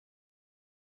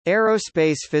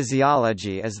Aerospace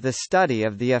physiology is the study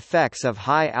of the effects of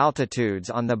high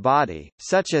altitudes on the body,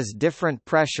 such as different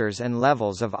pressures and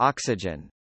levels of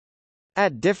oxygen.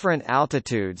 At different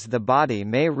altitudes the body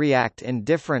may react in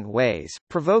different ways,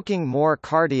 provoking more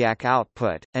cardiac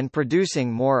output, and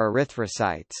producing more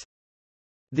erythrocytes.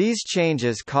 These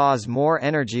changes cause more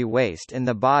energy waste in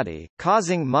the body,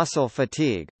 causing muscle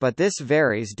fatigue, but this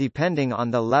varies depending on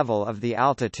the level of the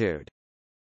altitude.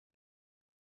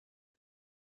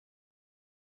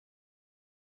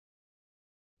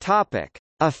 Topic: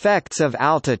 Effects of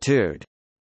altitude.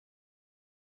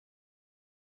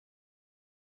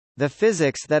 The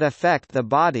physics that affect the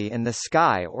body in the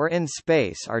sky or in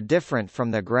space are different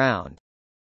from the ground.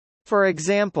 For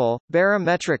example,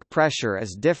 barometric pressure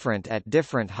is different at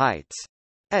different heights.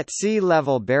 At sea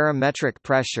level barometric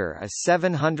pressure is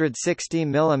 760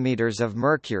 mm of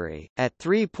mercury. At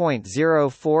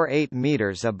 3.048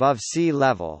 meters above sea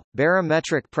level,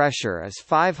 barometric pressure is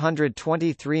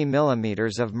 523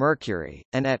 mm of mercury,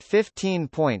 and at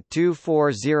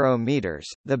 15.240 meters,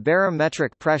 the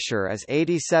barometric pressure is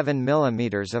 87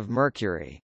 mm of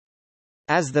mercury.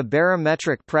 As the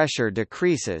barometric pressure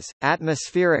decreases,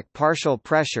 atmospheric partial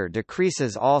pressure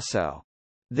decreases also.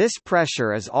 This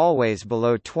pressure is always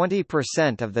below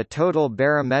 20% of the total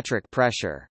barometric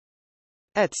pressure.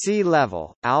 At sea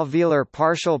level, alveolar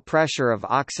partial pressure of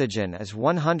oxygen is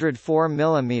 104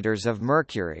 mm of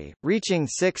mercury, reaching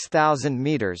 6,000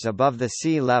 meters above the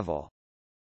sea level.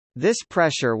 This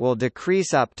pressure will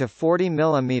decrease up to 40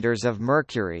 mm of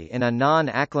mercury in a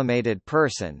non-acclimated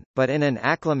person, but in an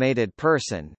acclimated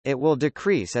person, it will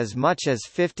decrease as much as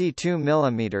 52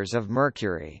 mm of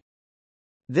mercury.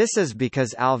 This is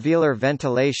because alveolar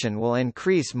ventilation will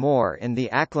increase more in the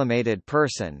acclimated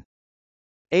person.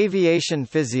 Aviation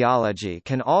physiology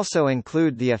can also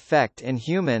include the effect in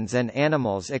humans and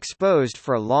animals exposed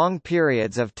for long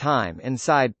periods of time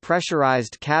inside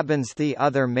pressurized cabins. The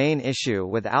other main issue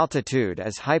with altitude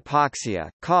is hypoxia,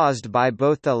 caused by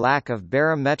both the lack of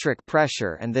barometric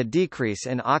pressure and the decrease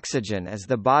in oxygen as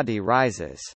the body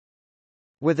rises.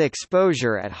 With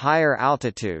exposure at higher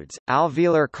altitudes,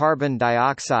 alveolar carbon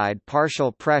dioxide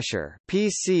partial pressure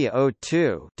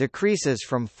 (PCO2) decreases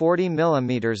from 40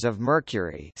 mm of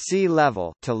mercury sea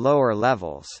level to lower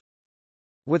levels.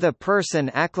 With a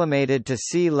person acclimated to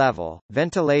sea level,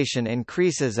 ventilation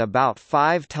increases about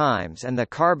 5 times and the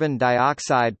carbon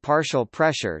dioxide partial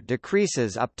pressure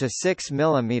decreases up to 6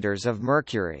 mm of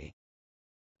mercury.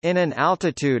 In an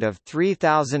altitude of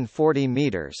 3,040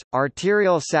 meters,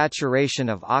 arterial saturation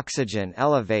of oxygen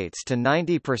elevates to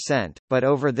 90%, but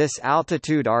over this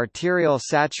altitude arterial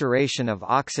saturation of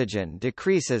oxygen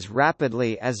decreases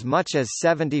rapidly as much as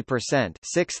 70%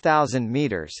 6,000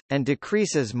 meters, and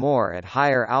decreases more at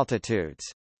higher altitudes.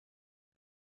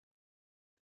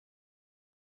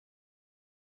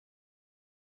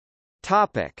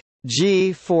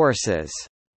 G-forces.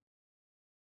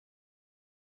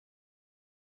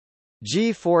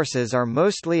 G-forces are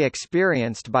mostly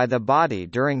experienced by the body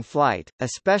during flight,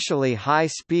 especially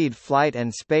high-speed flight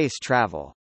and space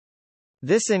travel.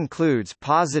 This includes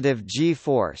positive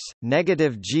G-force,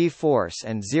 negative G-force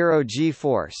and zero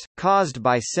G-force, caused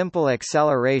by simple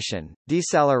acceleration,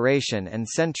 deceleration and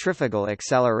centrifugal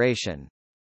acceleration.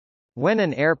 When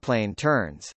an airplane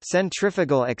turns,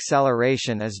 centrifugal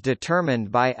acceleration is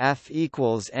determined by F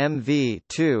equals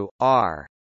mv/2 r.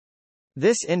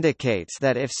 This indicates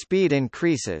that if speed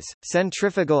increases,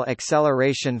 centrifugal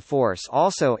acceleration force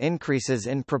also increases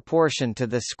in proportion to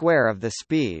the square of the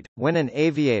speed. When an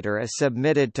aviator is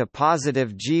submitted to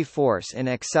positive G-force in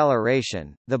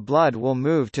acceleration, the blood will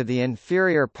move to the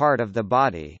inferior part of the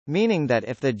body, meaning that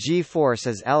if the G-force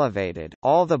is elevated,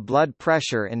 all the blood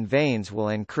pressure in veins will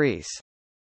increase.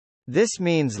 This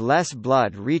means less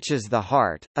blood reaches the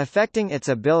heart, affecting its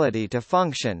ability to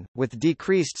function. With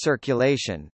decreased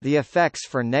circulation, the effects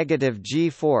for negative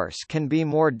G-force can be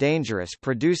more dangerous,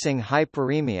 producing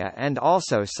hyperemia and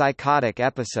also psychotic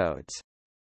episodes.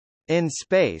 In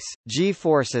space,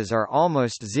 G-forces are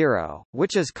almost zero,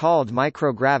 which is called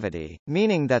microgravity,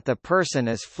 meaning that the person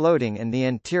is floating in the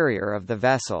interior of the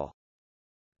vessel.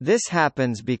 This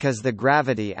happens because the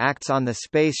gravity acts on the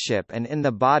spaceship and in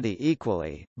the body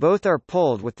equally, both are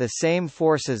pulled with the same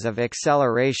forces of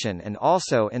acceleration and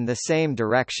also in the same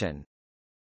direction.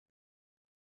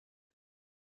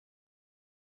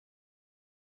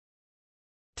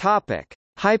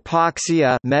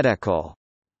 Hypoxia medical.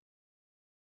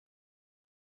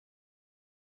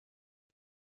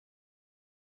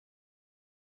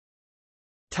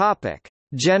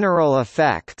 General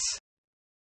effects.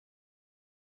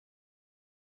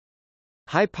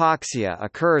 Hypoxia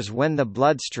occurs when the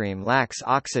bloodstream lacks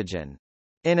oxygen.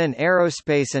 In an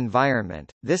aerospace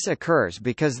environment, this occurs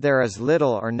because there is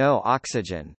little or no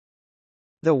oxygen.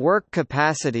 The work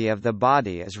capacity of the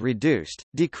body is reduced,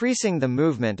 decreasing the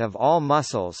movement of all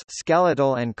muscles,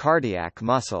 skeletal and cardiac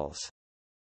muscles.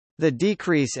 The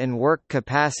decrease in work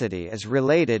capacity is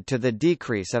related to the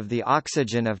decrease of the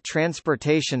oxygen of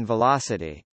transportation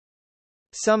velocity.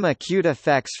 Some acute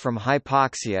effects from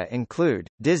hypoxia include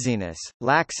dizziness,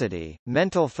 laxity,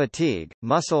 mental fatigue,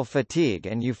 muscle fatigue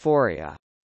and euphoria.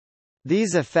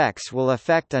 These effects will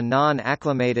affect a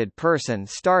non-acclimated person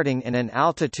starting in an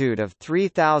altitude of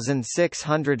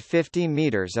 3,650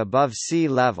 meters above sea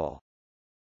level.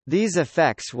 These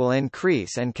effects will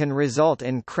increase and can result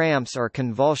in cramps or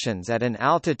convulsions at an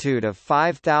altitude of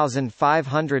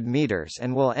 5,500 meters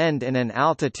and will end in an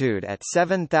altitude at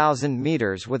 7,000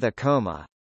 meters with a coma.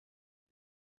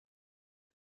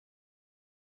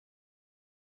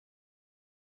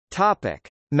 Topic: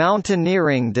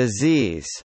 Mountaineering disease.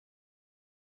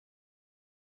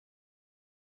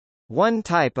 One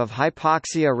type of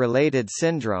hypoxia-related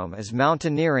syndrome is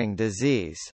mountaineering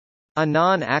disease. A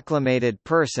non-acclimated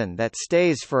person that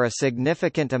stays for a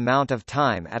significant amount of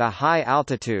time at a high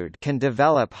altitude can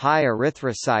develop high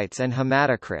erythrocytes and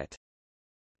hematocrit.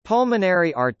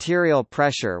 Pulmonary arterial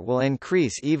pressure will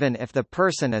increase even if the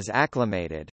person is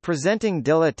acclimated, presenting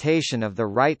dilatation of the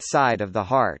right side of the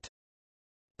heart.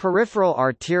 Peripheral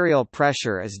arterial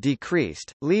pressure is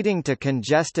decreased, leading to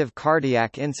congestive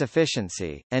cardiac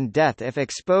insufficiency, and death if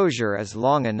exposure is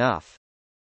long enough.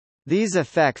 These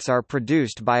effects are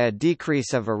produced by a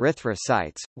decrease of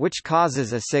erythrocytes, which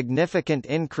causes a significant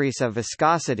increase of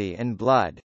viscosity in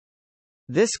blood.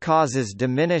 This causes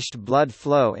diminished blood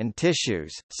flow in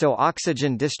tissues, so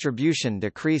oxygen distribution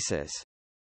decreases.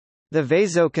 The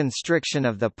vasoconstriction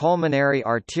of the pulmonary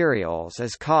arterioles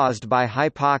is caused by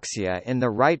hypoxia in the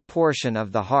right portion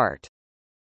of the heart.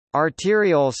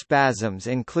 Arteriole spasms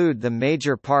include the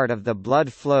major part of the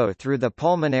blood flow through the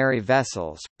pulmonary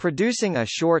vessels, producing a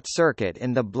short circuit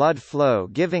in the blood flow,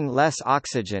 giving less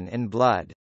oxygen in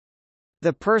blood.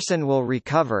 The person will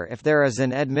recover if there is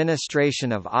an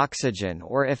administration of oxygen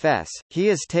or if he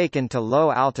is taken to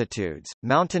low altitudes.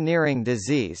 Mountaineering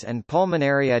disease and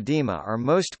pulmonary edema are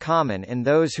most common in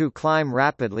those who climb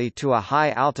rapidly to a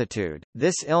high altitude.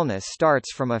 This illness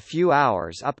starts from a few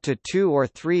hours up to 2 or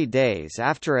 3 days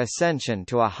after ascension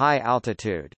to a high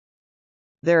altitude.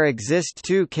 There exist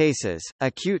two cases,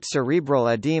 acute cerebral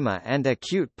edema and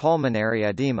acute pulmonary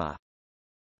edema.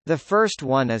 The first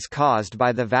one is caused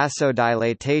by the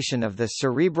vasodilatation of the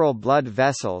cerebral blood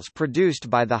vessels produced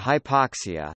by the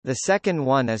hypoxia, the second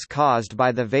one is caused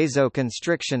by the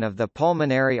vasoconstriction of the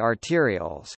pulmonary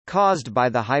arterioles, caused by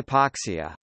the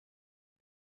hypoxia.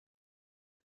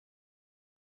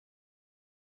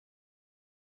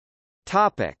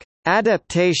 Topic: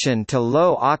 Adaptation to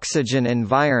low oxygen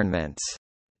environments.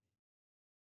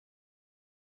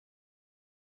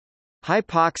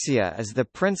 Hypoxia is the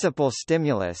principal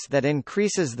stimulus that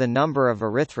increases the number of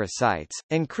erythrocytes,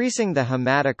 increasing the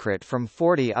hematocrit from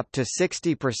 40 up to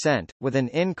 60%, with an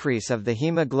increase of the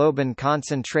hemoglobin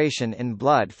concentration in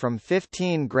blood from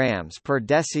 15 grams per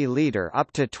deciliter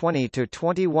up to 20 to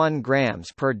 21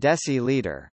 grams per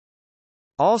deciliter.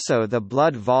 Also, the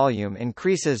blood volume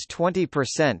increases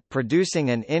 20%, producing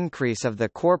an increase of the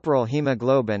corporal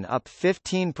hemoglobin up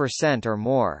 15% or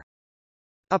more.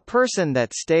 A person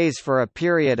that stays for a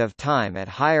period of time at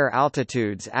higher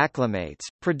altitudes acclimates,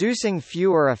 producing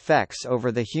fewer effects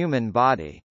over the human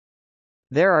body.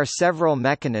 There are several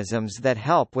mechanisms that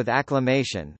help with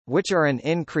acclimation, which are an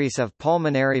increase of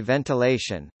pulmonary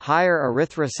ventilation, higher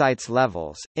erythrocytes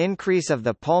levels, increase of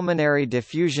the pulmonary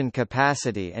diffusion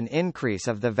capacity and increase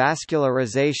of the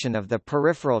vascularization of the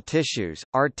peripheral tissues.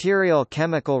 Arterial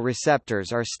chemical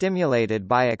receptors are stimulated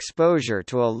by exposure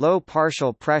to a low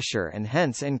partial pressure and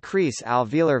hence increase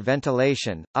alveolar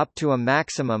ventilation, up to a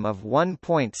maximum of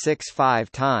 1.65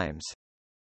 times.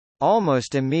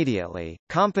 Almost immediately,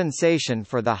 compensation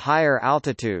for the higher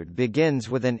altitude begins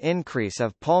with an increase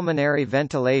of pulmonary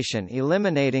ventilation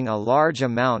eliminating a large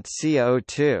amount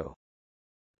CO2.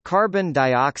 Carbon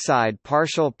dioxide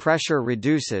partial pressure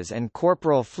reduces and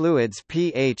corporal fluids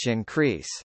pH increase.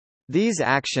 These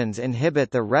actions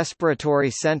inhibit the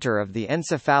respiratory center of the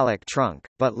encephalic trunk,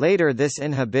 but later this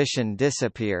inhibition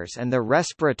disappears and the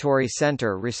respiratory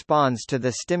center responds to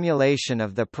the stimulation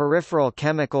of the peripheral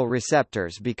chemical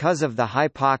receptors because of the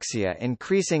hypoxia,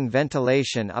 increasing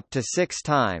ventilation up to 6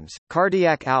 times.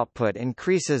 Cardiac output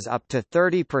increases up to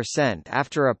 30%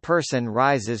 after a person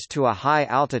rises to a high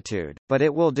altitude, but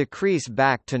it will decrease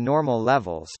back to normal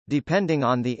levels, depending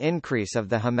on the increase of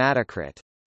the hematocrit.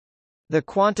 The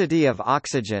quantity of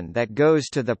oxygen that goes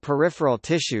to the peripheral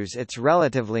tissues it's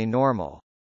relatively normal.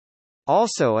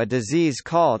 Also a disease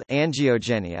called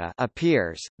angiogenia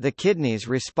appears. The kidneys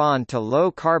respond to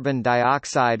low carbon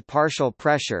dioxide partial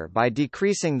pressure by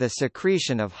decreasing the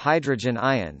secretion of hydrogen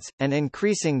ions, and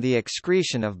increasing the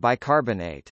excretion of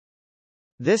bicarbonate.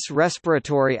 This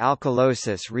respiratory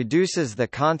alkalosis reduces the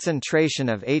concentration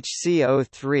of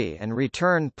HCO3 and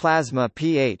return plasma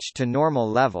pH to normal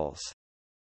levels.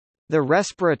 The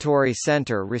respiratory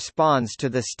center responds to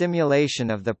the stimulation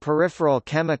of the peripheral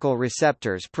chemical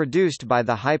receptors produced by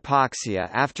the hypoxia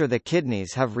after the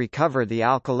kidneys have recovered the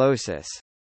alkalosis.